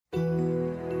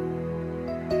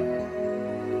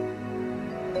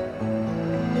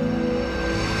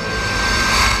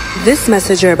This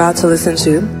message you're about to listen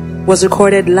to was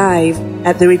recorded live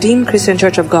at the Redeemed Christian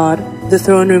Church of God, the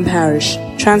Throne Room Parish,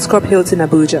 Transcorp Hilton,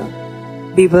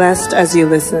 Abuja. Be blessed as you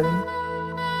listen.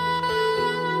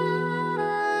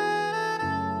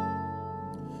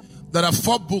 There are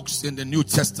 4 books in the New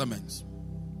Testament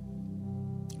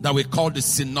that we call the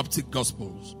Synoptic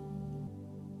Gospels.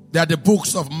 They are the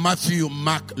books of Matthew,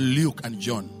 Mark, Luke, and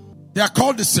John. They are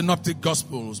called the Synoptic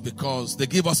Gospels because they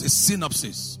give us a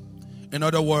synopsis. In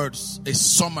other words, a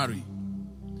summary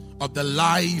of the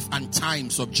life and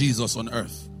times of Jesus on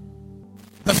earth.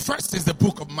 The first is the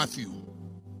book of Matthew.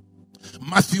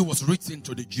 Matthew was written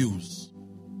to the Jews.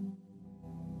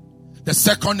 The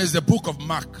second is the book of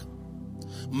Mark.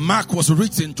 Mark was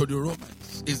written to the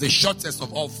Romans. It's the shortest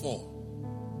of all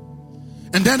 4.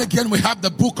 And then again we have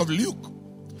the book of Luke.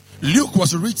 Luke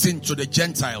was written to the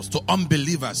Gentiles, to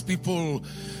unbelievers, people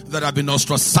that have been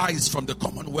ostracized from the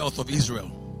commonwealth of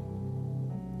Israel.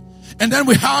 And then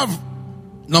we have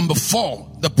number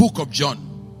 4, the book of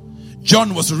John.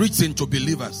 John was written to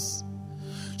believers.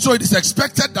 So it is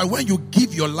expected that when you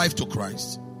give your life to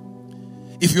Christ,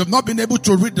 if you have not been able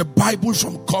to read the Bible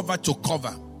from cover to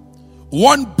cover,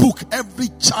 one book every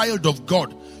child of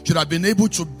God should have been able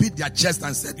to beat their chest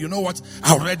and said, you know what,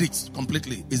 I read it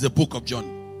completely, is the book of John.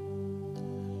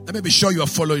 Let me be sure you are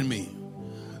following me.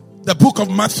 The book of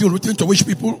Matthew written to which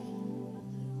people?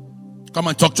 Come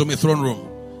and talk to me, throne room.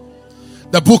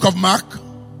 The book of Mark.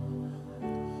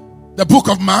 The book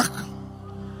of Mark.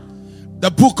 The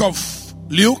book of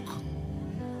Luke.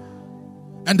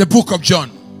 And the book of John.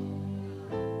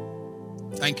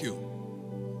 Thank you.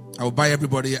 I will buy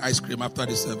everybody ice cream after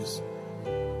this service.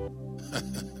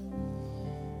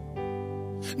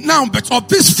 Now, but of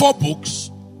these 4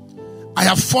 books, I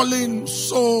have fallen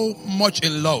so much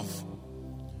in love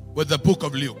with the book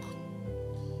of Luke.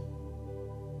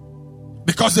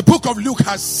 Because the book of Luke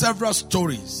has several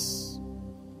stories,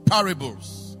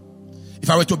 parables.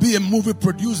 If I were to be a movie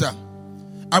producer,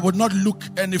 I would not look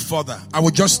any further. I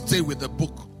would just stay with the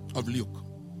book of Luke.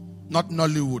 Not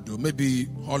Nollywood, or maybe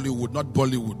Hollywood, not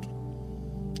Bollywood.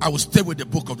 I will stay with the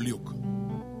book of Luke.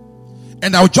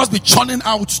 And I will just be churning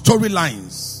out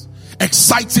storylines,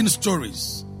 exciting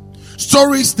stories.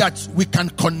 Stories that we can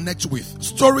connect with.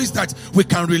 Stories that we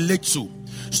can relate to.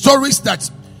 Stories that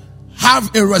have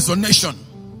a resonation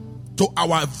to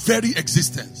our very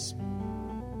existence.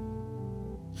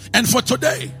 And for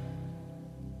today,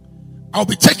 I'll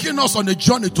be taking us on a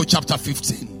journey to chapter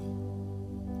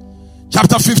 15.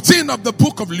 Chapter 15 of the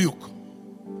book of Luke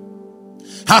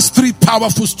has 3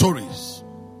 powerful stories.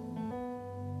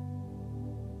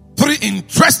 3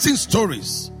 interesting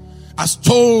stories as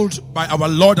told by our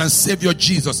Lord and Savior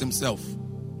Jesus himself.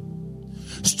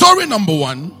 Story number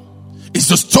 1 is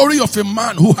the story of a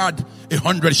man who had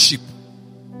 100 sheep.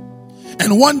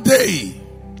 And one day,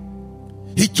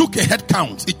 he took a head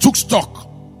count, he took stock,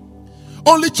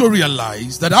 only to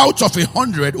realize that out of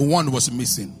 100, 1 was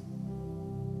missing.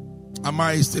 Am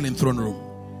I still in throne room?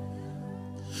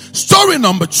 Story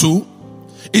number 2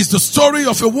 is the story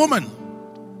of a woman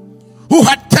who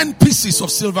had 10 pieces of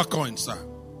silver coins, sir.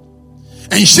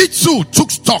 And she too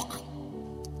took stock.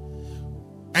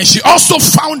 And she also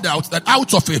found out that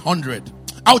out of 100,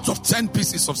 out of 10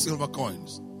 pieces of silver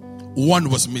coins, 1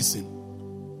 was missing.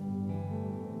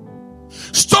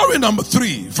 Story number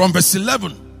 3 from verse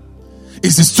 11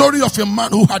 is the story of a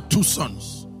man who had 2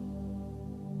 sons.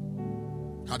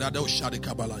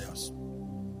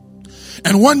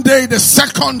 And one day the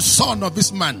second son of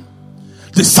this man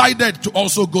decided to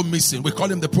also go missing. We call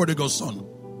him the prodigal son.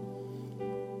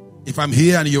 If I'm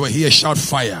here and you are here, shout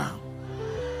fire.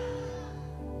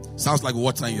 Sounds like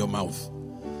water in your mouth.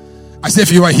 I say,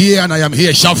 if you are here and I am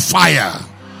here, shout fire.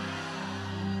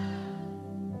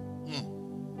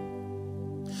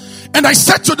 And I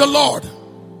said to the Lord,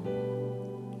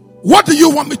 what do you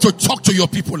want me to talk to your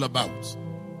people about?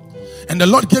 And the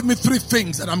Lord gave me 3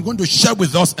 things that I'm going to share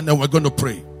with us, and then we're going to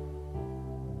pray.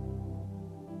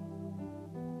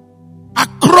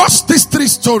 Across these 3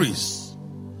 stories,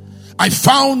 I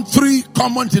found 3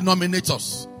 common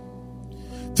denominators.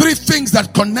 3 things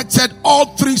that connected all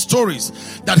 3 stories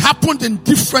that happened in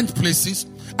different places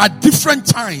at different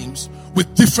times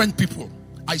with different people.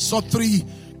 I saw 3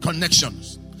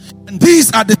 connections. And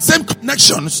these are the same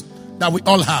connections that we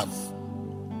all have.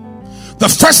 The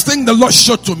first thing the Lord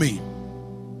showed to me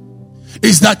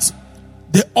is that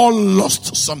they all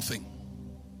lost something.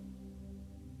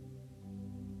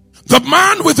 The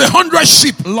man with 100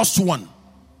 sheep lost 1.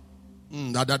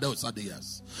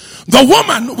 The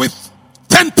woman with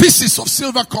 10 pieces of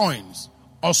silver coins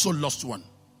also lost 1.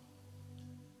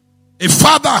 A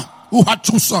father who had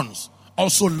 2 sons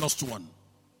also lost 1.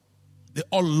 They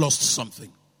all lost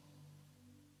something.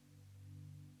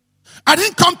 I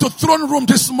didn't come to throne room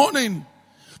this morning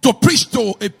to preach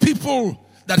to a people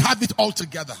that have it all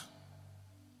together.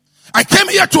 I came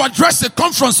here to address a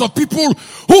conference of people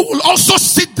who will also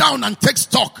sit down and take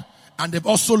stock, and they've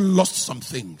also lost some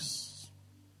things.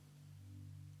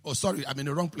 Oh, sorry, I'm in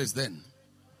the wrong place then.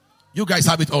 You guys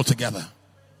have it all together.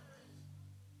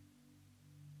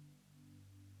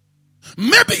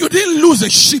 Maybe you didn't lose a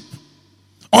sheep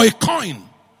or a coin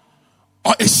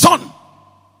or a son.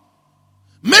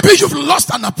 Maybe you've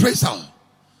lost an appraisal.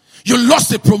 You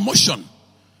lost a promotion.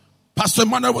 Pastor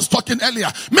Emmanuel was talking earlier.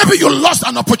 Maybe you lost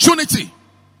an opportunity.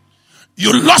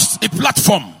 You lost a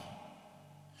platform.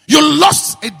 You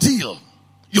lost a deal.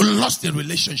 You lost a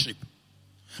relationship.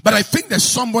 But I think there's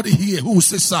somebody here who will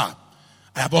say, sir,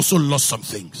 I have also lost some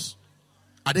things.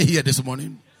 Are they here this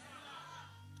morning?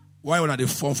 Why are they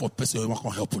phone for person who want to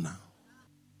help you now?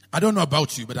 I don't know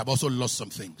about you, but I've also lost some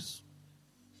things.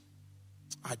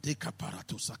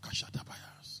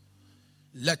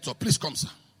 Letter, please come, sir.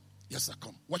 Yes, sir,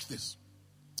 come. Watch this.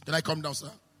 Can I come down,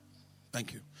 sir?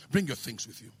 Thank you. Bring your things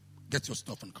with you. Get your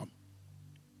stuff and come.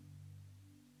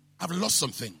 I've lost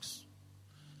some things.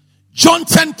 John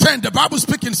 10:10, the Bible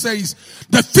speaking says,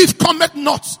 the thief cometh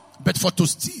not, but for to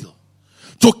steal,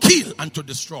 to kill, and to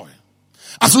destroy.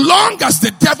 As long as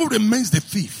the devil remains the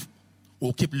thief,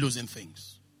 we'll keep losing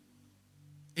things.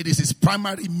 It is his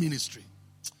primary ministry.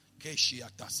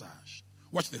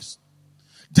 Watch this.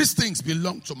 These things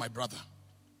belong to my brother.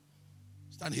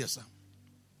 Stand here, sir.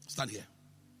 Stand here.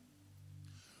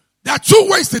 There are two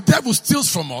ways the devil steals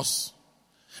from us,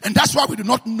 and that's why we do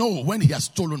not know when he has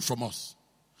stolen from us.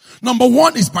 Number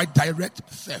one is by direct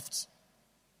theft.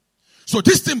 So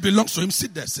this thing belongs to him.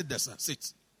 Sit there, sir.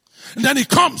 Sit. And then he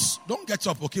comes. Don't get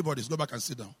up, okay, buddies. Go back and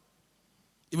sit down.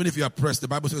 Even if you are pressed, the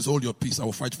Bible says, hold your peace. I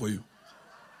will fight for you.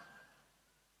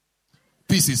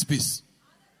 Peace is peace.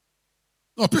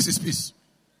 No, peace is peace.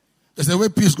 There's a way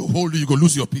peace go hold you, you go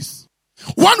lose your peace.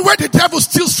 One way the devil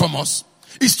steals from us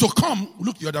is to come,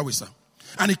 look the other way, sir.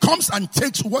 And he comes and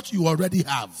takes what you already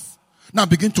have. Now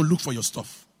begin to look for your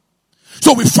stuff.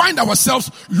 So we find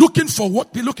ourselves looking for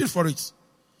what? Be looking for it.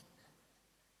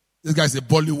 This guy's a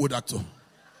Bollywood actor.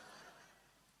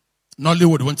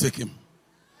 Nollywood won't take him.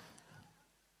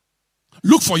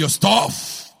 Look for your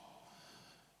stuff.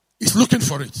 He's looking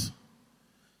for it.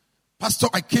 Pastor,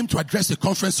 I came to address a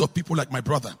conference of people like my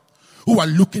brother who are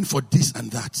looking for this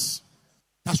and that.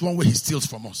 That's one way he steals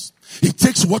from us. He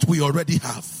takes what we already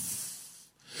have.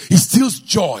 He steals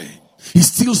joy. He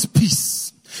steals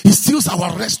peace. He steals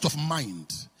our rest of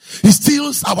mind. He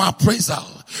steals our appraisal.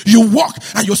 You walk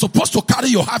and you're supposed to carry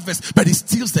your harvest, but he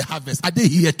steals the harvest. Are they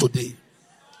here today?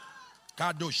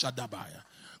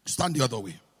 Stand the other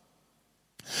way.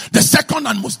 The second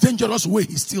and most dangerous way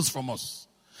he steals from us,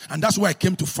 and that's why I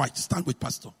came to fight, stand with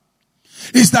Pastor,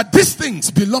 is that these things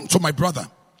belong to my brother.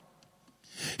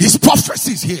 His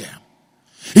prophecy is here.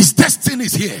 His destiny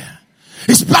is here.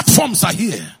 His platforms are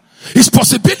here. His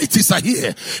possibilities are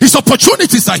here. His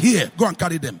opportunities are here. Go and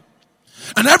carry them.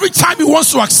 And every time he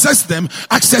wants to access them,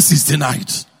 access is denied.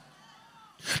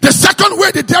 The second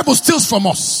way the devil steals from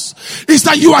us is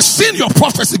that you are seeing your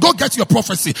prophecy. Go get your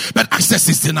prophecy, but access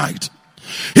is denied.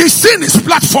 He's seen his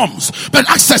platforms, but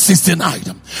access is denied.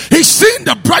 He's seen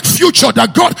the bright future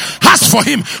that God has for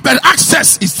him, but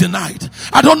access is denied.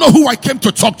 I don't know who I came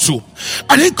to talk to.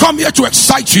 I didn't come here to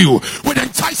excite you with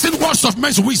enticing words of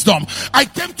men's wisdom. I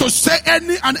came to say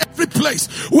any and every place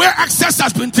where access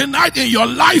has been denied in your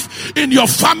life, in your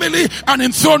family, and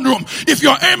in throne room. If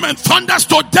your amen thunders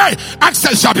today,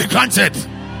 access shall be granted.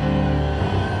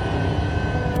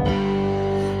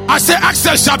 I say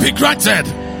access shall be granted.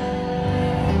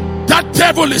 That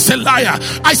devil is a liar.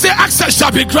 I say access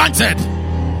shall be granted.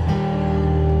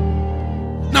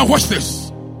 Now watch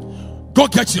this. Go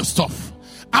get your stuff.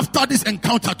 After this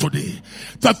encounter today,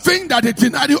 the thing that they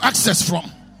denied you access from,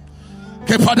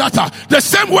 the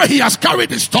same way he has carried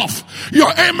his stuff,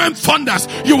 your amen thunders,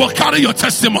 you will carry your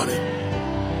testimony.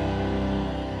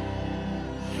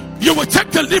 You will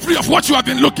take delivery of what you have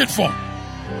been looking for.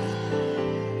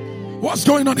 What's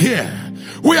going on here?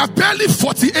 We have barely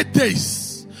 48 days.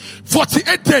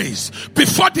 48 days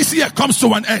before this year comes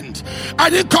to an end. I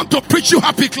didn't come to preach you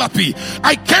happy clappy.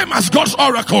 I came as God's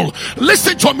oracle.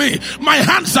 Listen to me. My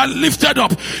hands are lifted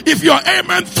up. If your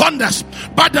amen thunders,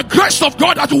 by the grace of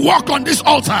God that walk on this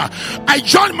altar, I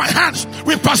join my hands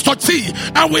with Pastor T,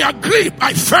 and we agree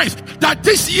by faith that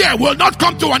this year will not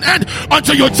come to an end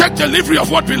until you take delivery of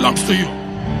what belongs to you.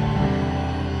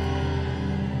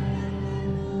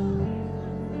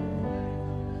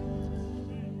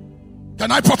 Can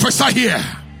I prophesy here?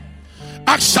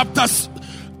 Acts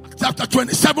chapter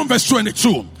 27 verse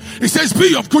 22. It says,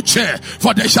 be of good cheer,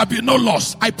 for there shall be no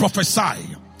loss. I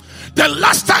prophesy. The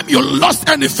last time you lost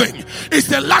anything is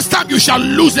the last time you shall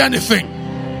lose anything.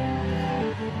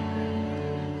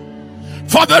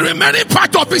 For the remaining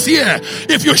part of this year,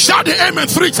 if you shout the amen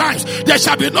 3 times, there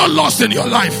shall be no loss in your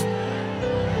life.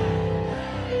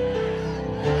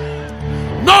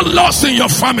 No loss in your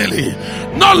family.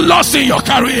 No loss in your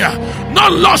career. No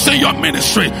loss in your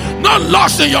ministry. No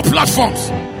loss in your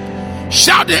platforms.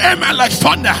 Shout the amen like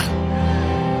thunder.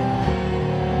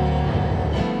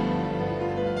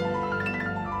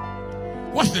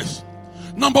 Watch this.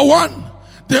 Number 1,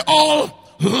 they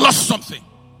all lost something.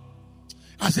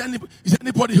 Is there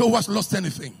anybody who has lost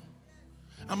anything?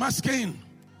 I'm asking.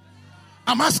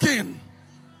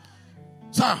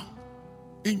 Sir,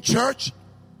 in church,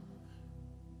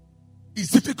 it's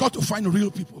difficult to find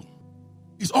real people.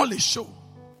 It's all a show.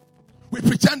 We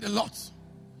pretend a lot.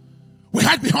 We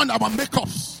hide behind our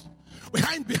makeups. We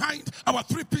hide behind our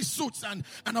 3-piece suits and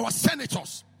our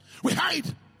senators. We hide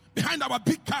behind our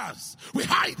big cars. We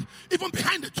hide even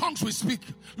behind the tongues we speak.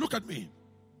 Look at me.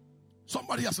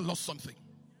 Somebody has lost something.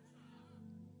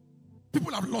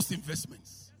 People have lost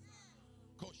investments.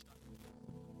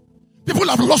 People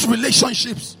have lost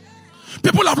relationships.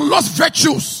 People have lost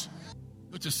virtues.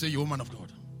 Good to see you, woman of God.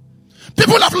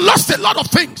 People have lost a lot of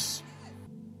things.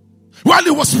 While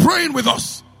he was praying with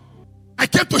us, I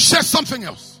came to share something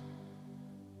else.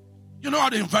 You know how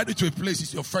they invite you to a place,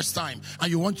 it's your first time,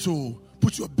 and you want to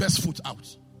put your best foot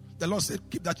out. The Lord said,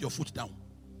 keep that your foot down.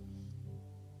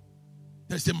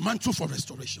 There's a mantle for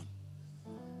restoration.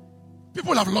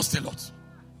 People have lost a lot.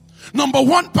 Number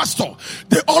 1, pastor,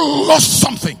 they all lost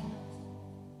something.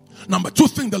 Number 2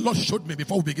 thing the Lord showed me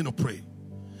before we begin to pray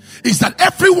is that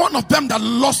every one of them that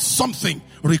lost something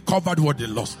recovered what they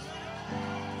lost.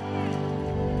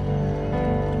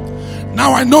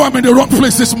 Now I know I'm in the wrong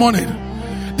place this morning.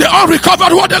 They all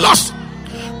recovered what they lost.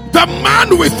 The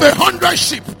man with 100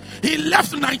 sheep, he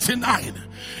left 99.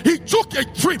 He took a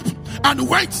trip and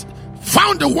went,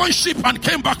 found the 1 sheep and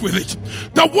came back with it.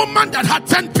 The woman that had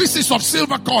 10 pieces of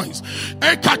silver coins,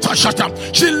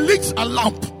 she lit a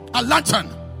lantern.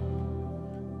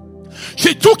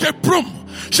 She took a broom.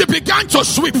 She began to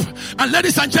sweep. And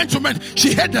ladies and gentlemen,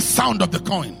 she heard the sound of the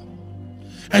coin.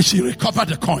 And she recovered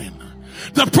the coin.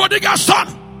 The prodigal son,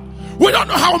 we don't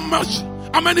know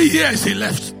how many years he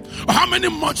left, or how many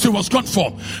months he was gone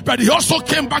for, but he also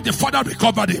came back. The father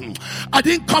recovered him. I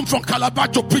didn't come from Calabar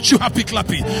to preach you happy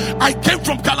clappy. I came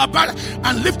from Calabar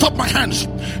and lift up my hands.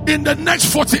 In the next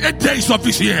 48 days of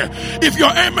this year, if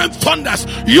your amen thunders,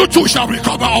 you too shall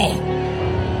recover all.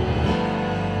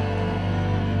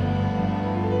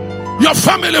 Your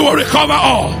family will recover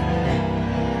all.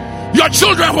 Your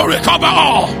children will recover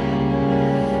all.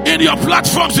 In your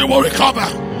platforms you will recover.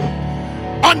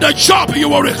 On the job you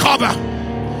will recover.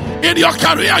 In your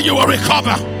career you will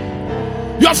recover.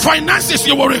 Your finances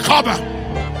you will recover.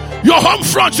 Your home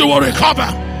front you will recover.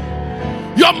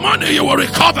 Your money you will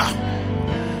recover.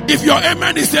 If your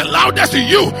amen is the loudest,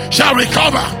 you shall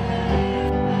recover.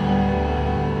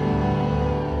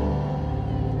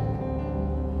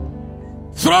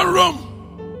 Throne room.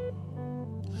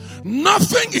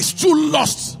 Nothing is too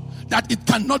lost that it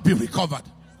cannot be recovered.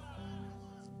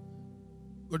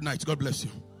 Good night. God bless you.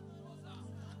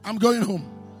 I'm going home.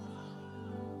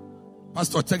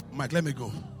 Pastor, take the mic. Let me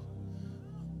go.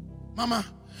 Mama,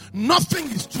 nothing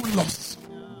is too lost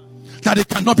that it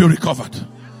cannot be recovered.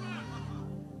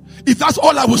 If that's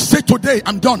all I will say today,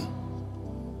 I'm done.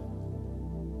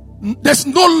 There's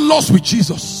no loss with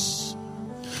Jesus.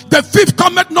 The thief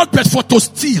cometh not but for to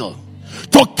steal,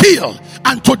 to kill,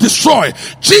 and to destroy.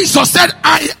 Jesus said,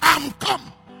 I am come.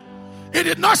 He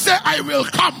did not say, I will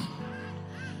come.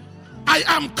 I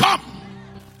am come.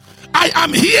 I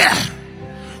am here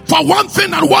for one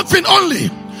thing and one thing only,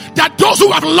 that those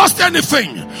who have lost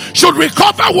anything should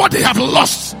recover what they have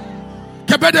lost.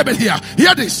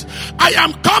 Hear this. I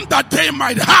am come that they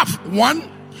might have,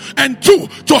 1, and 2,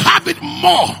 to have it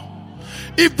more.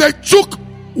 If they took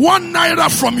 1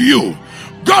 naira from you,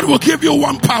 God will give you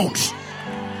 1 pound.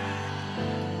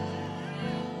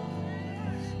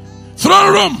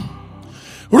 Throne room.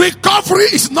 Recovery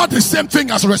is not the same thing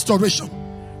as restoration.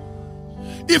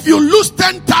 If you lose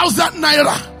 10,000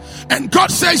 naira and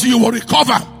God says you will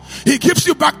recover, He gives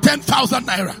you back 10,000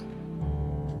 naira.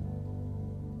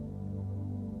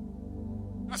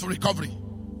 That's recovery.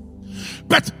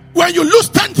 But when you lose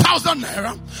 10,000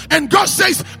 naira and God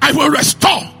says I will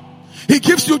restore, He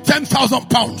gives you 10,000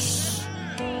 pounds.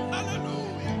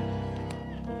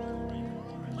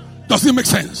 Does it make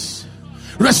sense?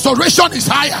 Restoration is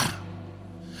higher.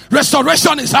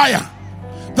 Restoration is higher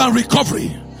than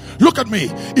recovery. Look at me.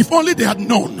 If only they had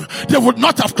known, they would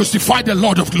not have crucified the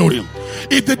Lord of glory.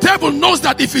 If the devil knows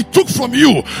that if he took from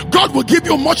you, God will give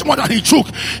you much more than he took,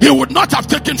 he would not have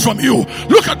taken from you.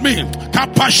 Look at me.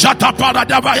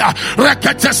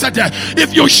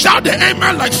 If you shout the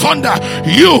amen like thunder,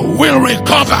 you will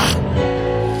recover.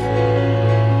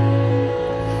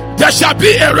 There shall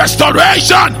be a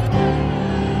restoration.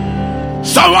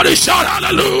 Somebody shout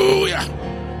hallelujah.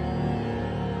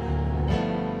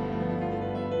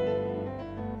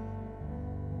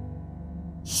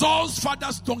 Saul's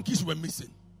father's donkeys were missing.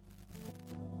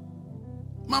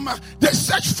 Mama, they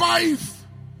searched 5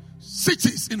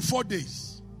 cities in 4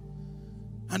 days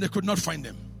and they could not find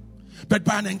them. But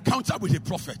by an encounter with a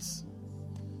prophet,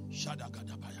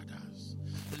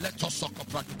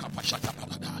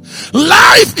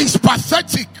 life is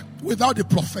pathetic without the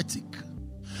prophetic.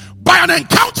 By an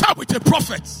encounter with a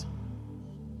prophet,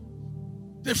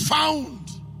 they found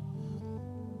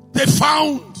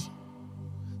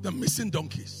the missing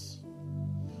donkeys.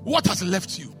 What has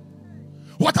left you?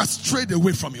 What has strayed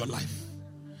away from your life?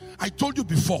 I told you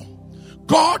before,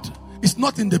 God is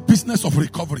not in the business of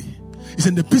recovery. He's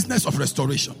in the business of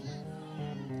restoration.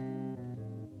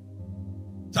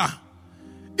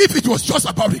 If it was just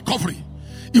about recovery,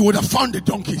 he would have found the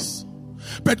donkeys.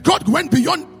 But God went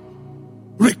beyond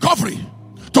recovery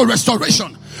to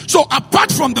restoration. So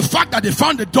apart from the fact that they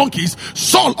found the donkeys,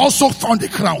 Saul also found the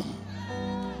crown.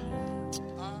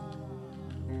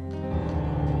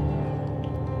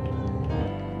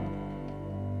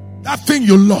 That thing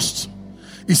you lost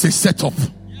is a setup.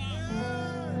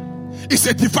 It's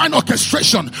a divine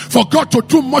orchestration for God to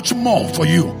do much more for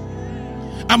you.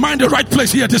 Am I in the right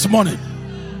place here this morning?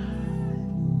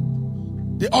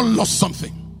 They all lost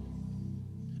something.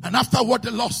 And after what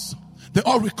they lost, they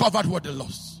all recovered what they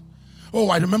lost. Oh,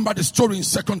 I remember the story in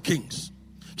 2 Kings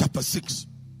chapter 6.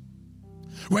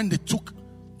 When they took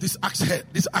this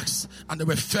axe, and they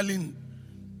were felling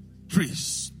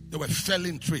trees. They were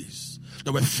felling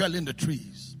the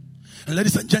trees. And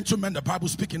ladies and gentlemen, the Bible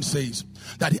speaking says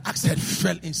that the axe head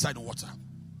fell inside the water.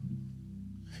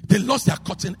 They lost their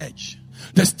cutting edge.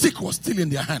 The stick was still in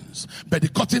their hands, but the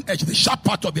cutting edge, the sharp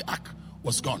part of the axe,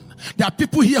 was gone. There are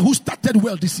people here who started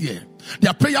well this year.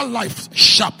 Their prayer life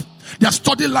sharp. Their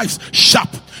study lives sharp.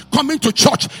 Coming to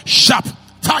church sharp.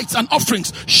 Tithes and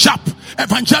offerings sharp.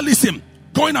 Evangelism,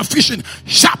 going and fishing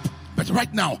sharp. But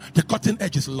right now, the cutting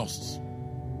edge is lost.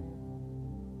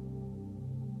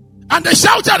 And they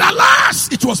shouted,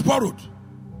 alas, it was borrowed.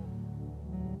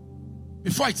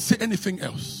 Before I say anything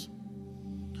else,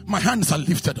 my hands are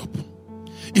lifted up.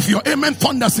 If your amen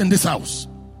thunders in this house,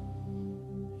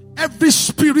 every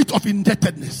spirit of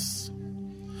indebtedness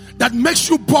that makes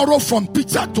you borrow from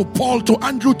Peter to Paul to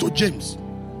Andrew to James,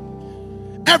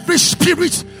 every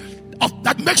spirit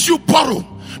that makes you borrow,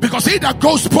 because he that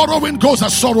goes borrowing goes a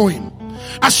sorrowing.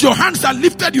 As your hands are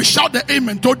lifted, you shout the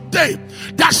amen. Today,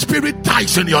 that spirit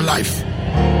dies in your life.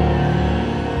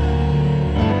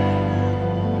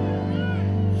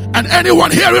 And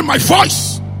anyone hearing my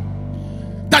voice,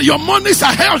 that your monies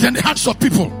are held in the hands of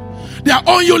people. They are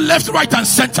on you left, right, and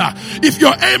center. If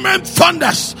your amen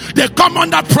thunders, they come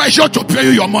under pressure to pay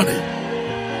you your money.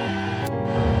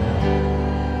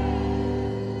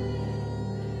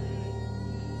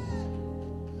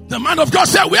 The man of God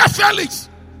said, where fell it?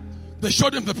 They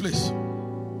showed him the place.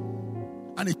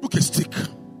 And he took a stick.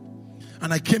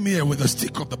 And I came here with the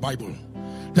stick of the Bible.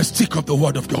 The stick of the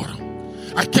word of God.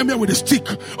 I came here with the stick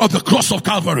of the cross of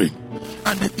Calvary.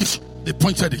 And they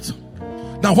pointed it.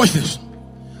 Now watch this.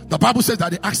 The Bible says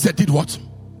that the axe head did what?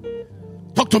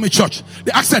 Talk to me, church.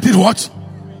 The axe head did what?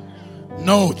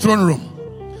 No, throne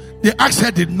room. The axe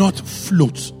head did not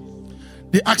float.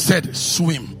 The axe head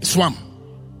swam.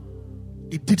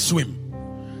 It did swim.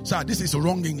 Sir, this is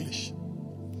wrong English.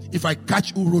 If I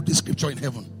catch who wrote this scripture in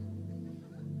heaven,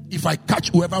 if I catch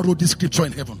whoever wrote this scripture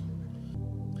in heaven,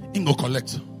 he go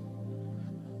collect.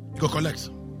 He go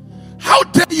collect. How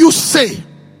dare you say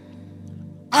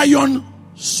iron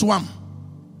swam?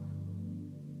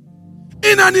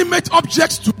 Inanimate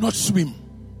objects do not swim.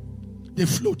 They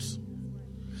float.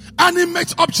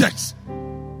 Animate objects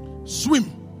swim.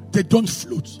 They don't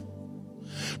float.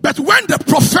 But when the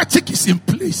prophetic is in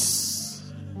place,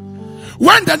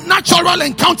 when the natural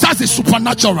encounters the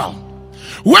supernatural,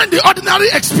 when the ordinary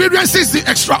experiences the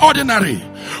extraordinary,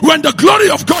 when the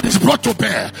glory of God is brought to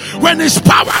bear, when his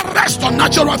power rests on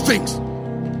natural things,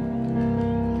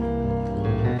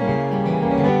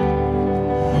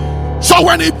 so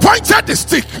when he pointed the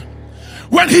stick,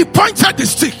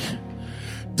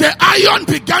 the iron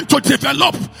began to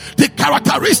develop the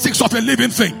characteristics of a living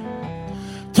thing.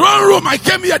 Throne room, I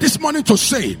came here this morning to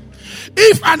say,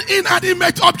 if an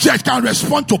inanimate object can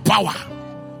respond to power,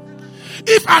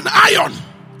 if an iron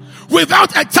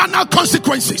without eternal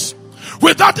consequences,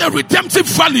 without a redemptive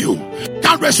value,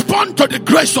 can respond to the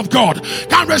grace of God,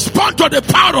 can respond to the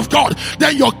power of God,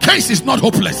 then your case is not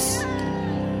hopeless.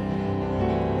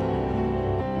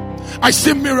 I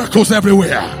see miracles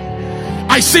everywhere.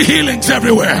 I see healings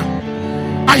everywhere.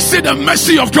 I see the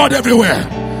mercy of God everywhere.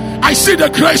 I see the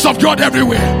grace of God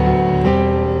everywhere.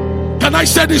 Can I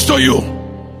say this to you?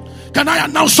 Can I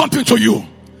announce something to you?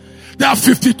 There are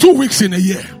 52 weeks in a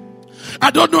year.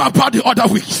 I don't know about the other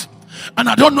weeks, and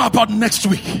I don't know about next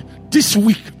week. This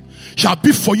week shall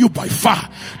be for you by far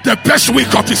the best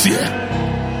week of this year.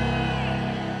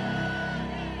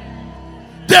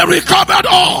 They recovered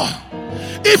all.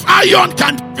 If iron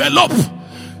can develop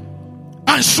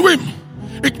and swim,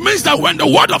 it means that when the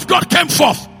word of God came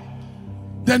forth,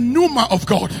 the pneuma of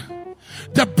God,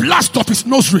 the blast of his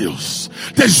nostrils,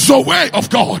 the zoe of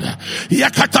God, the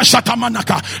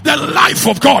life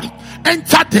of God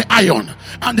entered the iron,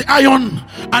 and the iron,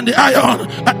 and the iron.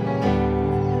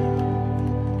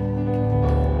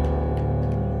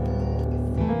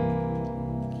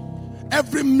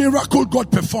 Every miracle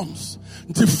God performs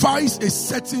defies a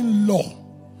certain law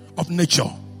of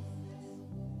nature.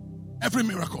 Every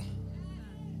miracle.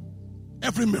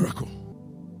 Every miracle.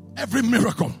 Every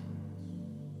miracle.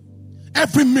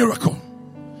 Every miracle.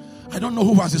 I don't know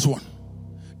who has this one.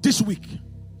 This week,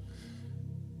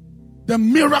 the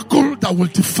miracle that will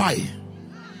defy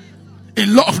a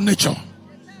law of nature.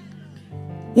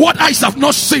 What eyes have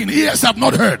not seen, ears have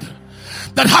not heard,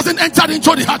 that hasn't entered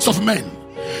into the hearts of men.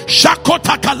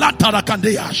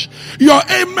 Your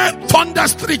amen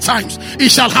thunders 3 times.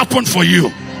 It shall happen for you.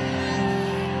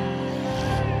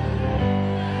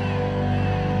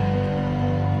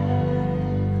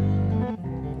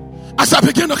 As I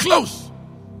begin to close,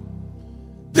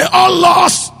 they all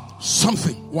lost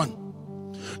something. 1.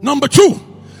 Number 2,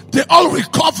 they all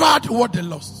recovered what they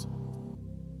lost.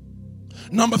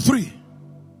 Number 3,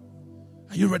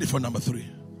 are you ready for number 3?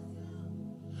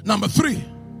 Number 3,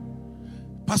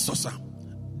 Pastor Sam,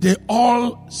 they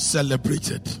all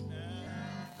celebrated.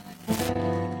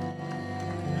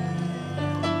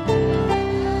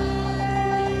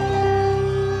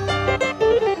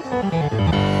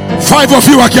 Five of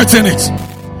you are getting it.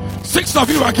 6 of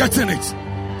you are getting it.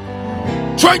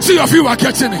 20 of you are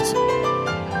getting it.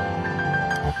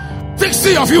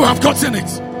 60 of you have gotten it.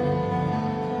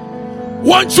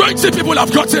 120 people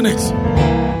have gotten it.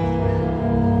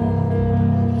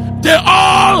 They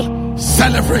all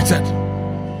celebrated.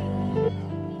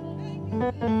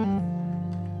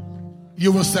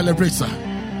 You will celebrate, sir.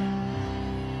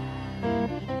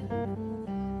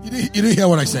 You didn't hear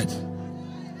what I said.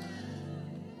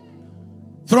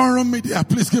 Throne Room Media,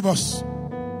 please give us.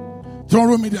 Throne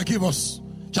Room Media, give us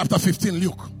chapter 15,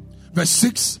 Luke, verse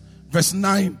 6, verse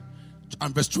 9,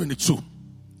 and verse 22.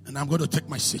 And I'm going to take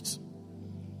my seat.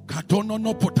 Come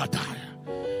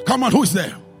on, who's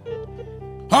there?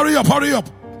 Hurry up, hurry up.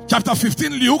 Chapter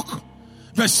 15, Luke,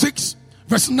 verse 6,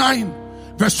 verse 9,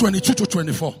 verse 22 to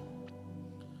 24.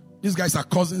 These guys are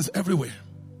cousins everywhere.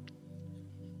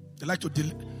 They like to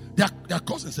delay. They are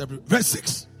cousins everywhere. Verse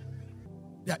 6.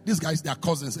 These guys, they are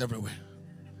cousins everywhere.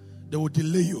 They will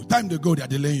delay you. Time they go, they are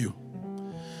delaying you.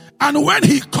 And when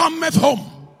he cometh home,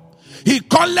 he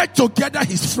calleth together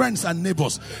his friends and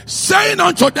neighbors, saying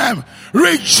unto them,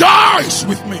 rejoice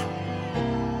with me.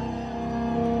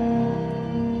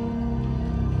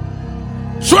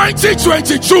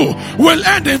 2022 will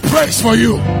end in praise for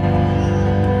you.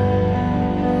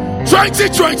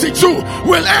 2022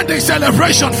 will end in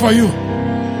celebration for you.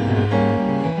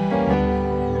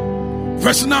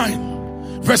 Verse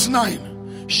 9. Verse 9.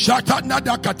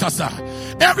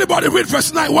 Everybody read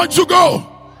verse 9. Want to go?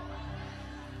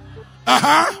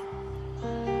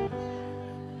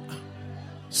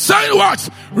 Saying what?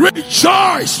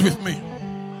 Rejoice with me.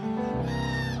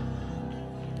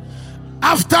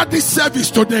 After this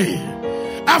service today,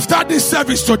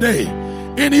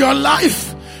 in your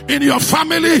life, in your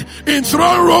family, in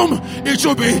throne room, it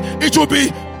will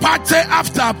be party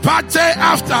after party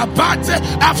after party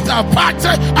after party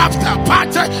after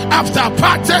party after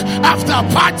party after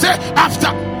party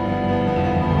after.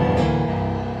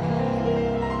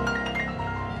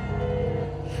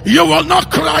 You will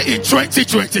not cry in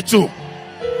 2022.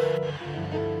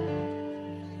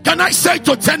 Can I say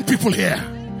to 10 people here?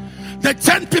 The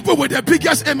 10 people with the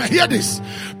biggest amen, hear this.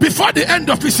 Before the end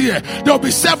of this year, there will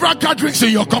be several gatherings in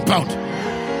your compound.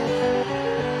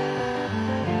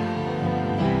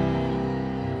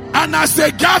 And as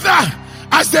they gather,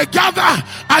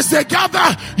 As they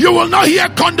gather, you will not hear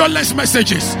condolence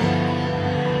messages.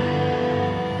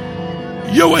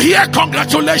 You will hear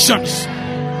congratulations.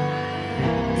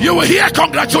 You will hear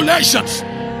congratulations.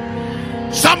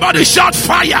 Somebody shout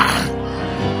fire.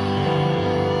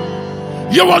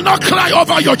 You will not cry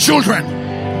over your children.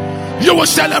 You will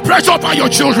celebrate over your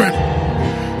children.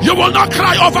 You will not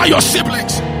cry over your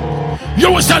siblings.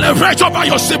 You will celebrate over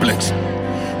your siblings.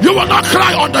 You will not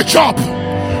cry on the job.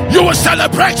 You will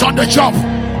celebrate on the job.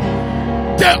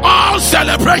 They all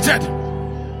celebrated.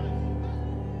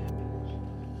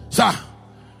 Sir,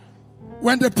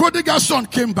 when the prodigal son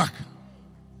came back,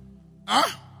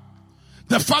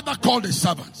 the father called his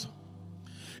servants.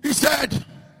 He said,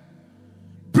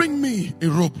 bring me a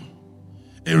robe,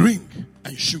 a ring,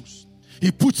 and shoes.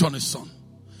 He puts on his son.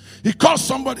 He calls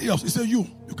somebody else. He said, you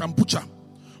can butcher.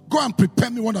 Go and prepare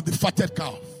me one of the fatted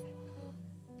calves.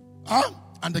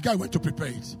 And the guy went to prepare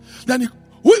it. Then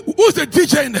who's the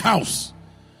DJ in the house?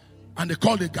 And they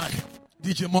called the guy,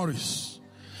 DJ Morris.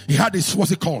 He had his,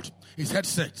 what's it called? His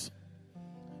headset.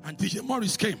 And DJ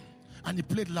Morris came and he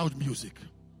played loud music.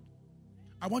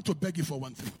 I want to beg you for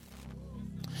one thing.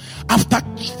 After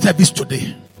service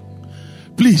today,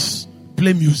 please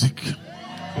play music.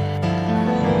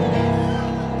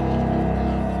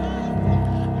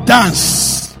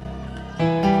 Dance.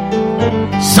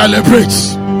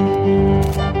 Celebrate.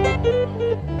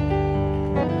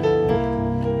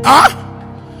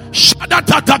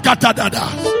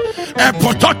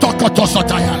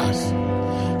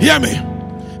 Hear me.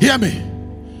 Hear me.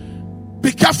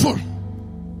 Be careful.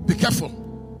 Be careful.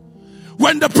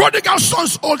 When the prodigal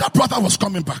son's older brother was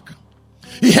coming back,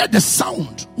 he heard the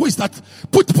sound. Who is that?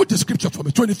 Put the scripture for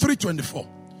me. 23, 24.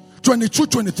 22,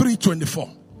 23, 24.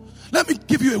 Let me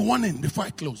give you a warning before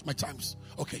I close. My time's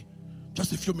okay.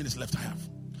 Just a few minutes left I have.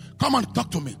 Come on,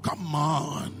 talk to me. Come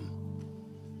on.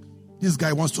 This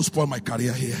guy wants to spoil my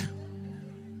career here.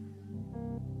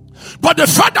 But the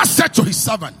father said to his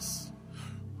servants,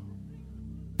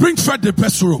 bring forth the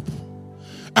best robe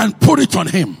and put it on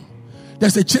him.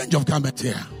 There's a change of garment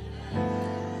here.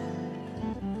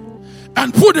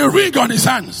 And put a ring on his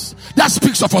hands. That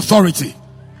speaks of authority.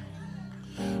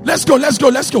 Let's go.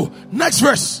 Next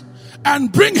verse.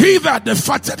 And bring hither the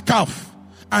fatted calf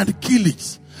and kill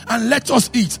it. And let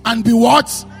us eat and be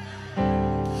what?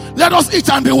 Let us eat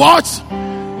and be what?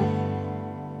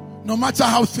 No matter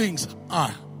how things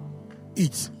are,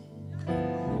 eat.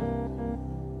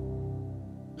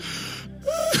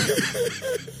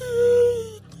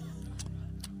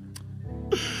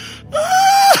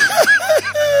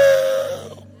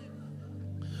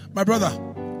 My brother,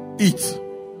 eat.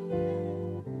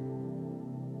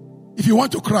 If you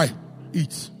want to cry,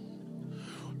 eat.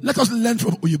 Let us learn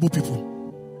from Oyibo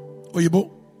people.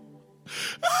 Oyibo.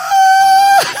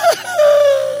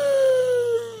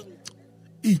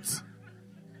 Eat.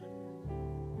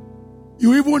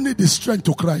 You even need the strength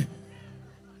to cry.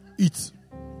 Eat.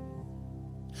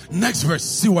 Next verse.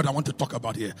 See what I want to talk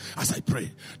about here as I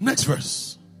pray. Next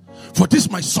verse. For this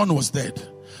my son was dead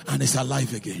and is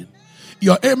alive again.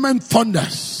 Your amen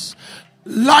thunders.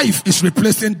 Life is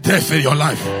replacing death in your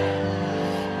life.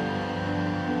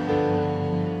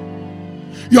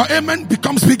 Your amen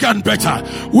becomes bigger and better.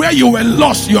 Where you were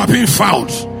lost, you are being found.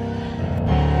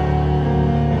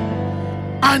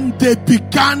 And they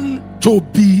began to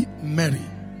be merry.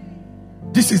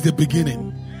 This is the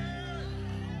beginning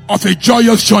of a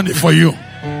joyous journey for you,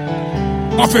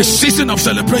 of a season of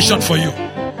celebration for you.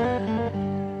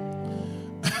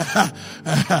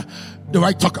 Do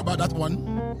I talk about that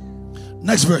one?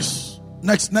 Next verse.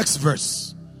 Next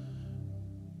verse.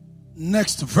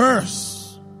 Next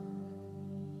verse.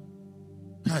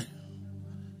 Okay.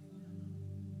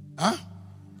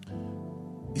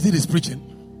 Is it his preaching?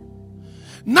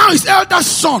 Now his elder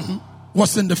son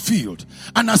was in the field,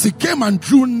 and as he came and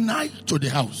drew nigh to the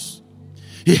house,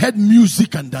 he heard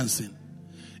music and dancing.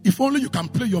 If only you can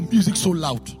play your music so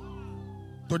loud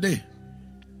today.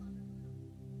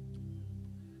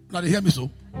 Now they hear me so.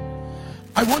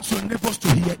 I want your neighbors to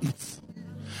hear it.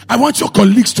 I want your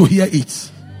colleagues to hear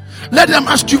it. Let them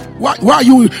ask you, why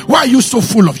are you so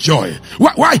full of joy?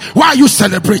 Why are you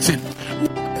celebrating?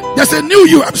 There's a new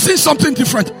you. I'm seeing something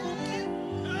different.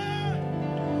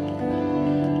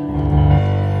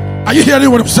 Are you hearing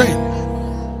what I'm saying?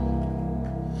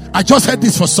 I just heard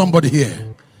this for somebody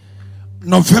here.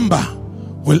 November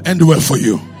will end well for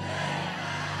you.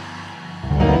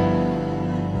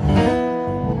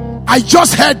 I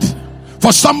just heard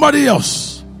for somebody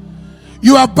else.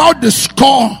 You are about to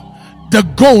score the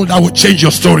goal that will change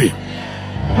your story.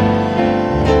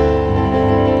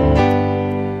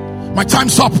 My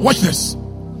time's up. Watch this.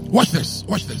 Watch this.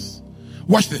 Watch this.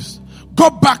 Watch this. Go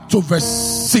back to verse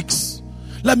 6.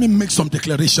 Let me make some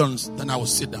declarations, then I will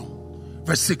sit down.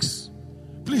 Verse 6.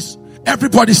 Please,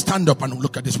 everybody stand up and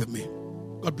look at this with me.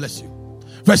 God bless you.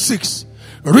 Verse 6.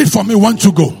 Read for me, 1,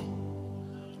 2, go.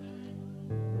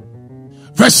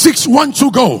 Verse 6, 1,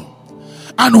 2, go.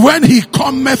 And when he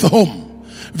cometh home.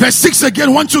 Verse 6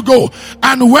 again, 1, 2, go.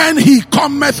 And when he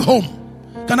cometh home.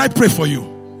 Can I pray for you?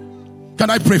 Can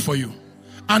I pray for you?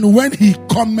 And when he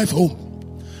cometh home.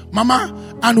 Mama,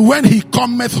 and when he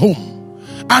cometh home.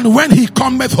 And when he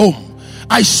cometh home.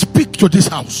 I speak to this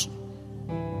house.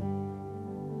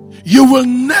 You will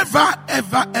never,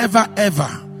 ever, ever, ever,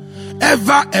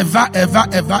 ever, ever, ever,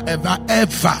 ever, ever,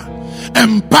 ever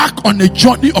embark on a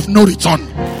journey of no return.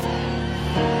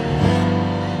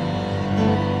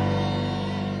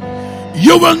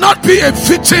 You will not be a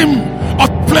victim of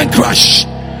plane crash.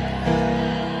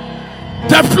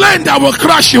 The plane that will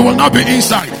crash, you will not be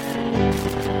inside.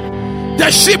 The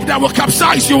ship that will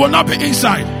capsize, you will not be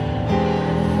inside.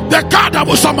 The car that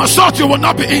will somersault, you will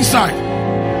not be inside.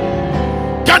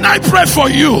 Can I pray for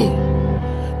you?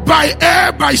 By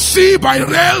air, by sea, by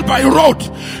rail, by road,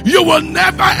 you will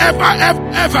never, ever, ever,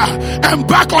 ever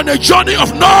embark on a journey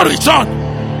of no return.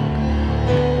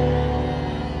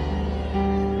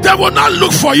 They will not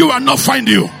look for you and not find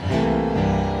you.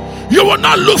 You will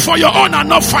not look for your own and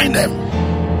not find them.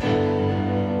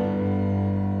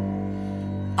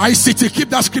 ICT, keep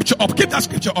that scripture up. Keep that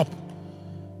scripture up.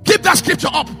 Keep that scripture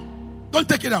up. Don't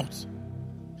take it out.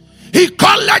 He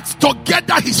collects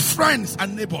together his friends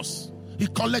and neighbors. He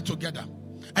collect together.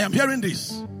 I am hearing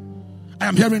this. I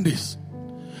am hearing this.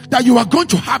 That you are going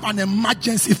to have an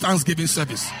emergency Thanksgiving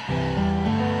service.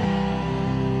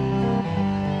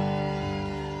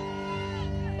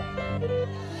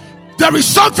 There is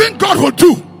something God will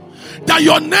do that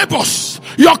your neighbors,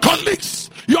 your colleagues,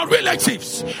 your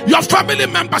relatives, your family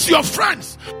members, your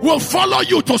friends will follow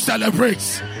you to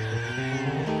celebrate.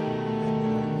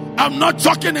 I'm not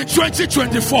talking in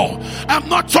 2024. I'm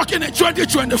not talking in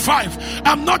 2025.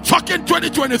 I'm not talking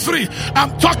 2023.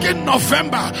 I'm talking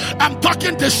November. I'm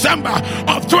talking December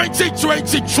of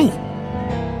 2022.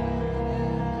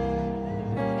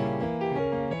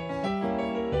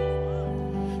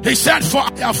 He said, for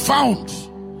I have found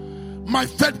my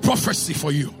third prophecy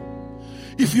for you.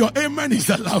 If your amen is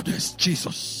the loudest,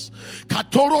 Jesus.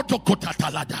 If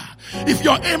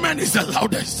your amen is the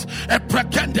loudest,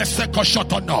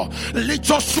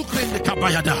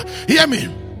 hear me.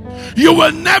 You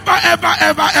will never, ever,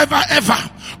 ever, ever, ever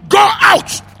go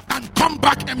out and come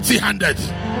back empty-handed.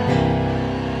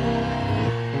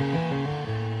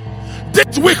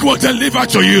 This week will deliver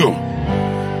to you.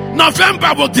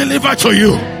 November will deliver to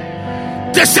you.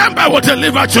 December will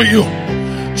deliver to you.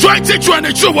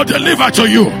 2022 will deliver to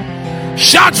you.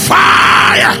 Shout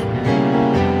fire!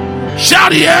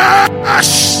 Shout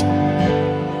yes!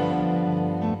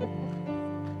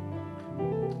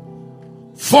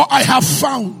 For I have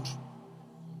found.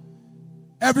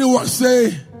 Everyone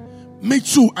say, me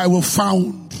too, I will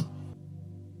found.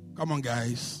 Come on,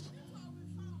 guys.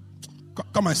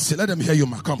 Come and say, let them hear you,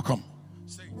 man. Come.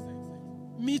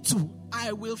 Me too,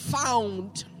 I will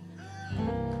found.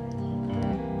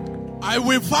 I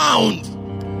will found.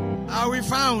 I will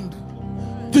found.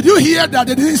 Did you hear that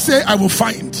they didn't say I will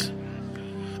find?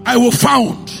 I will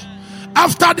found.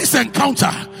 After this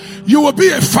encounter, you will be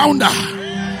a founder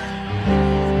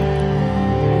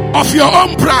of your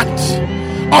own brand,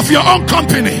 of your own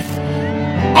company,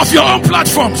 of your own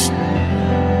platforms.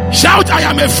 Shout, I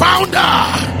am a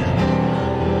founder.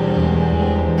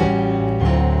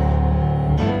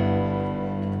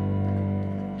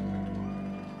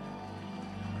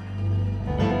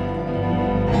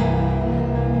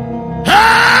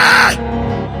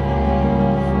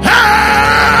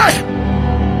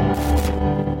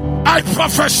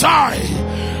 Prophesy.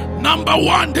 Number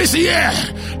one, this year,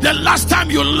 the last time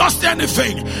you lost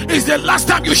anything is the last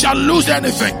time you shall lose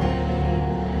anything.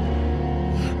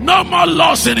 No more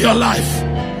loss in your life.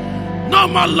 No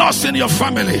more loss in your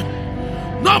family.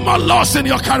 No more loss in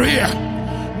your career.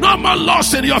 No more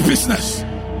loss in your business.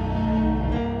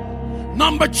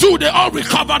 Number two, they all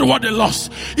recovered what they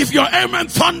lost. If your amen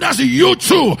thunders, you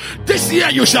too, this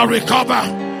year you shall recover.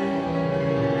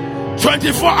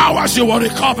 24 hours you will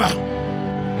recover.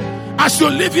 As you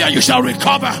live here, you shall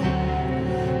recover.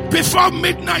 Before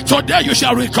midnight today, you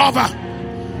shall recover.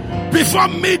 Before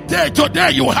midday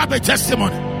today, you will have a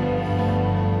testimony.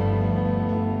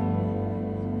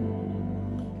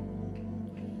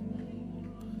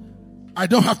 I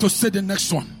don't have to say the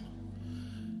next one.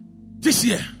 This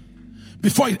year,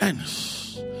 before it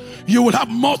ends, you will have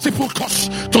multiple cause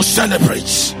to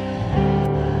celebrate.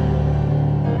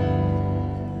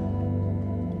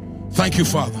 Thank you,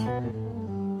 Father.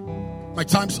 My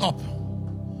time's up.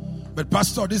 But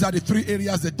Pastor, these are the 3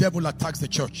 areas the devil attacks the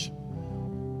church.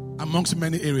 Amongst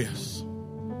many areas.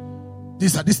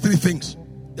 These 3 things.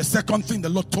 The second thing the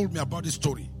Lord told me about this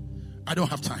story, I don't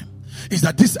have time, is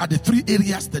that these are the 3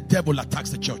 areas the devil attacks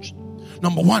the church.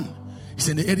 Number 1 is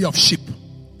in the area of sheep.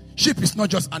 Sheep is not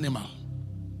just animal.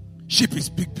 Sheep is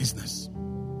big business.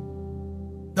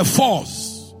 The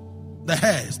furs, the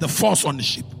hairs, the furs on the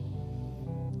sheep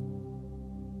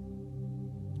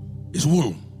is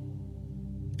wool.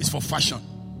 It's for fashion.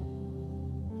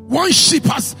 One sheep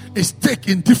has a stake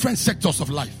in different sectors of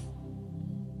life.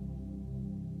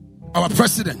 Our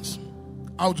president,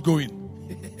 outgoing.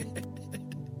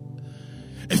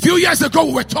 A few years ago,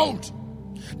 we were told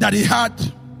that he had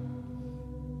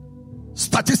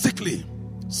statistically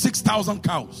 6,000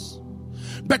 cows.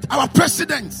 But our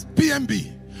president,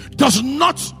 PMB, does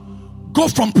not go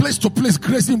from place to place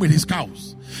grazing with his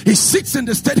cows. He sits in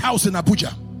the State House in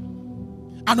Abuja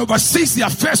and oversees the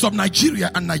affairs of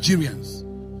Nigeria and Nigerians.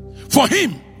 For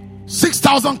him,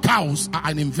 6,000 cows are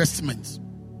an investment.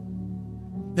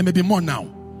 There may be more now.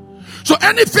 So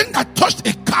anything that touched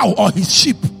a cow or his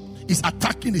sheep is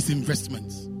attacking his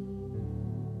investments.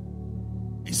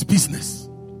 It's business.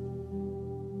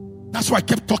 That's why I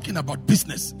kept talking about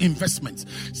business, investments.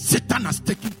 Satan has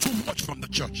taken too much from the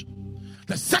church.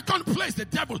 The second place the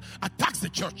devil attacks the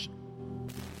church,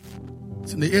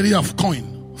 it's in the area of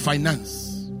coin, finance.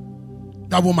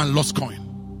 That woman lost coin.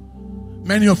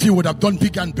 Many of you would have done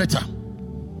bigger and better,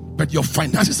 but your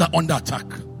finances are under attack.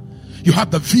 You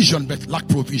have the vision but lack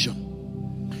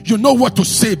provision. You know what to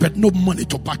say but no money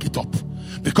to back it up,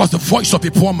 because the voice of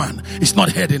a poor man is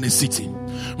not heard in a city.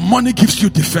 Money gives you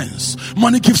defense.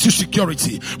 Money gives you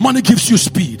security. Money gives you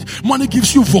speed. Money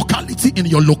gives you vocality in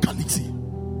your locality.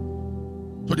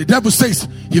 So the devil says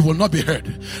he will not be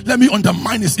heard. Let me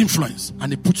undermine his influence,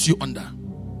 and he puts you under.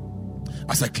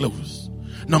 As I close,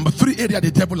 number 3 area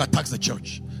the devil attacks the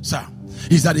church, sir,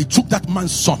 is that he took that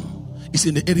man's son. It's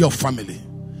in the area of family.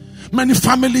 Many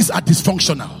families are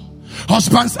dysfunctional.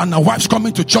 Husbands and their wives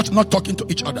coming to church not talking to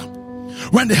each other.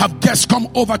 When they have guests come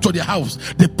over to their house,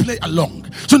 they play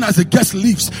along. Soon as the guest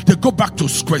leaves, they go back to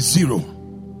square zero.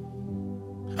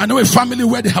 I know a family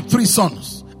where they have 3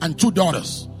 sons and 2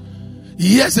 daughters.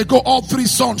 Years ago, all 3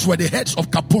 sons were the heads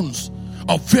of capons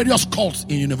of various cults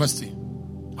in university.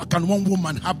 How can one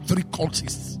woman have 3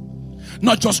 cultists?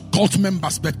 Not just cult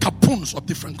members, but capons of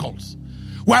different cults.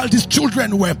 While these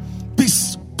children were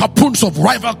these capons of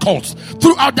rival cults,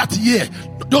 throughout that year,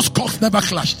 those cults never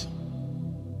clashed.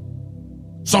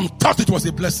 Some thought it was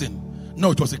a blessing.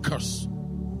 No, it was a curse.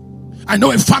 I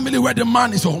know a family where the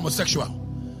man is a homosexual.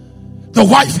 The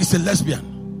wife is a lesbian.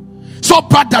 So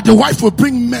bad that the wife will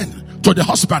bring men to the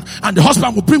husband, and the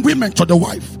husband will bring women to the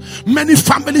wife. Many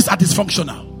families are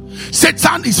dysfunctional.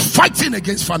 Satan is fighting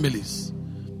against families.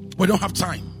 We don't have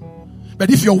time. But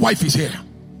if your wife is here,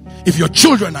 if your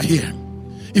children are here,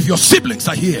 if your siblings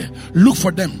are here, look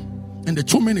for them in the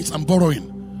 2 minutes I'm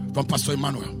borrowing from Pastor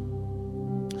Emmanuel.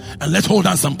 And let's hold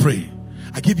hands and pray.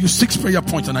 I give you 6 prayer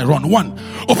points and I run. 1,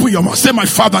 open your mouth. Say, my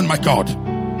Father and my God.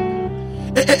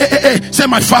 Say,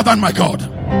 my Father and my God.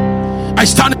 I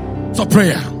stand in this house of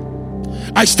prayer.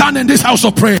 I stand in this house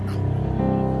of prayer.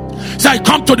 Say, I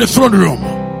come to the throne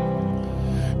room.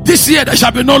 This year there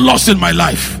shall be no loss in my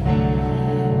life.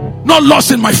 No loss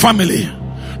in my family.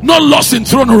 No loss in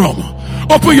throne room.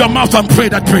 Open your mouth and pray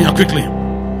that prayer quickly.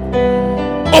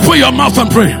 Open your mouth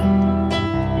and pray.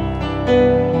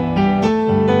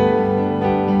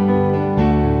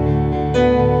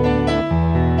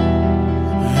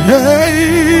 Hey,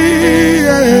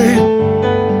 hey.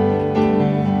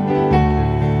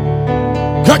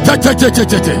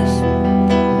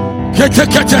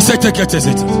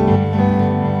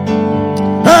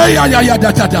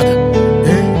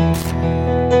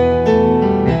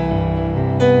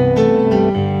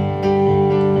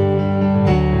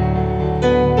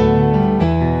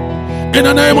 In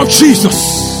the name of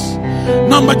Jesus.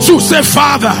 Number 2, say,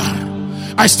 Father,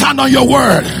 I stand on your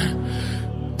word.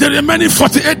 The remaining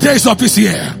 48 days of this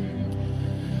year,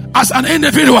 as an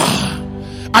individual,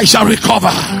 I shall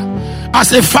recover.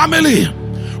 As a family,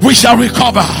 we shall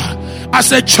recover.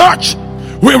 As a church,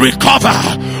 we recover.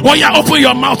 Oh yeah, open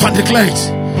your mouth and declare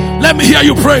it. Let me hear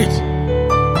you pray it.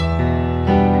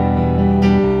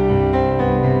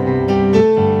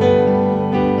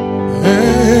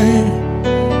 Hey.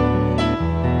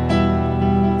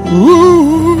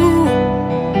 Ooh.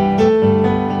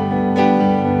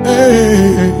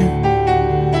 Hey.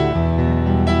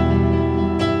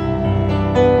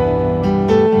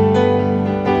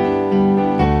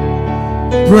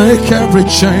 Break every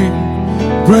chain,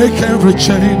 break every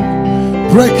chain,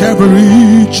 break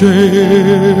every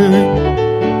chain,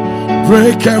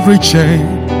 break every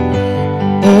chain.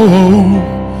 Oh,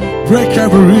 break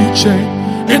every chain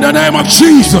in the name of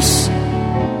Jesus.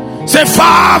 Say,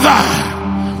 Father,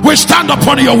 we stand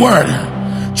upon your word.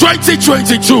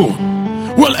 2022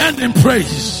 will end in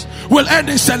praise, will end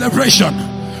in celebration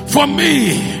for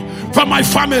me, for my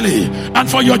family, and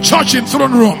for your church in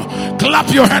Throne Room. Clap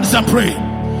your hands and pray.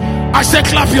 I say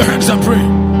clap your hands and pray.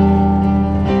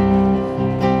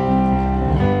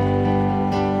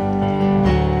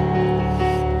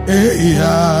 Hey,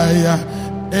 yeah, yeah.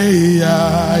 Hey,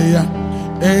 yeah, yeah.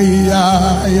 Hey,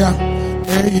 yeah, yeah.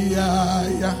 Hey, yeah,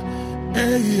 yeah.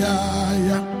 Hey, yeah,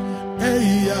 yeah.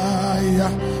 Hey, yeah,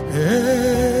 yeah.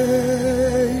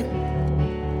 Hey.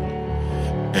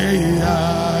 Hey,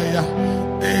 yeah, yeah.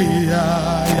 Hey,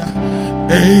 yeah, yeah.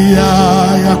 Hey,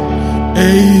 yeah, yeah.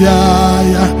 Hey, yeah,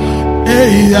 yeah.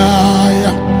 Hey, yeah,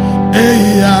 yeah.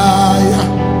 Hey, yeah, yeah.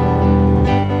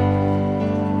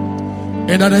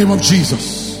 In the name of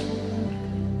Jesus.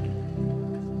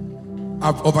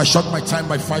 I've overshot my time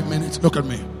by 5 minutes. Look at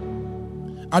me.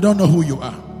 I don't know who you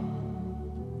are.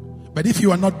 But if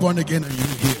you are not born again and you're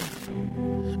here,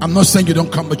 I'm not saying you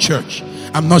don't come to church.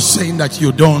 I'm not saying that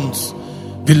you don't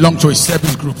belong to a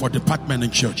service group or department in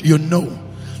church. You know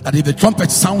that if the trumpet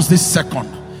sounds this second,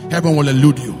 heaven will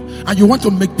elude you. And you want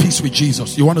to make peace with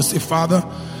Jesus. You want to say, Father,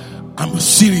 I'm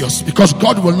serious, because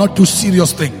God will not do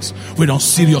serious things with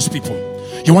unserious people.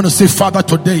 You want to say, Father,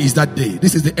 today is that day.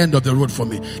 This is the end of the road for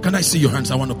me. Can I see your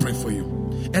hands? I want to pray for you.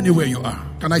 Anywhere you are,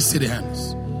 can I see the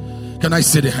hands? Can I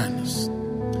see the hands?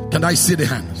 Can I see the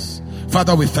hands?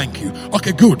 Father, we thank you.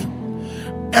 Okay, good.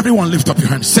 Everyone lift up your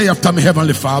hands. Say after me,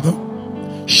 Heavenly Father.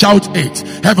 Shout it.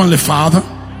 Heavenly Father,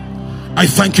 I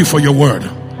thank you for your word.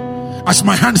 As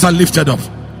my hands are lifted up,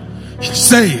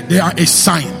 say they are a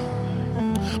sign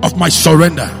of my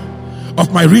surrender,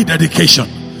 of my rededication,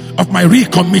 of my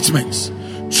recommitment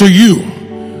to you,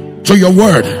 to your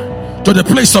word, to the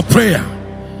place of prayer.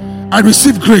 I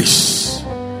receive grace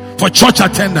for church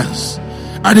attendance.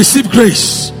 I receive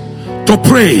grace to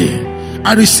pray.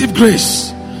 I receive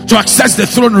grace to access the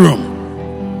throne room.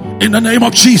 In the name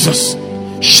of Jesus.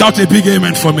 Shout a big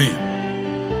amen for me.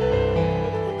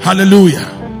 Hallelujah.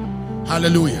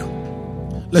 Hallelujah.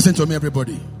 Listen to me,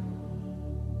 everybody.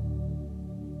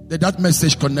 Did that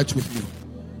message connect with you?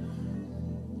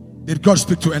 Did God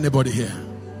speak to anybody here?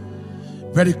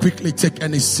 Very quickly, take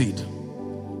any seed.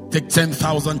 Take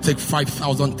 10,000, take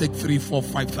 5,000, take 3, 4,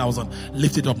 5,000.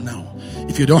 Lift it up now.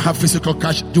 If you don't have physical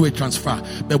cash, do a transfer.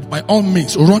 But by all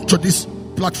means, run to this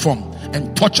platform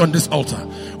and touch on this altar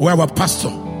where our Pastor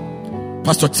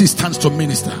T stands to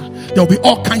minister. There will be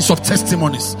all kinds of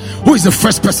testimonies. Who is the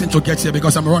first person to get here?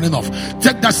 Because I'm running off.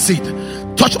 Take that seed,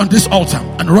 touch on this altar,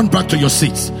 and run back to your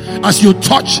seats. As you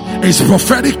touch, it's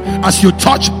prophetic. As you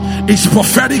touch, it's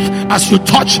prophetic. As you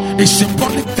touch, it's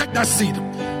symbolic. Take that seed.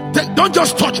 Don't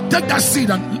just touch. Take that seed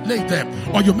and lay it there,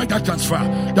 or you make that transfer.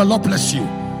 The Lord bless you.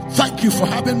 Thank you for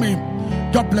having me.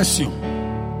 God bless you.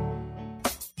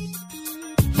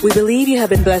 We believe you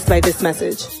have been blessed by this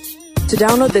message. To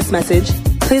download this message,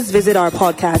 please visit our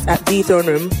podcast at The Throne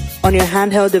Room on your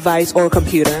handheld device or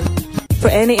computer. For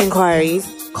any inquiries,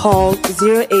 call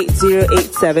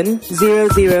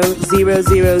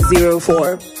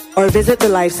 08087000004 or visit the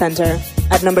Life Center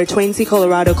at number 20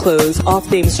 Colorado Close off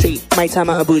Dame Street,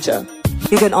 Maitama, Abuja.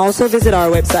 You can also visit our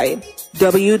website,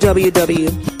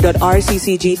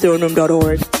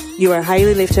 www.rccgthroneroom.org. You are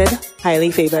highly lifted,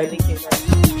 highly favored.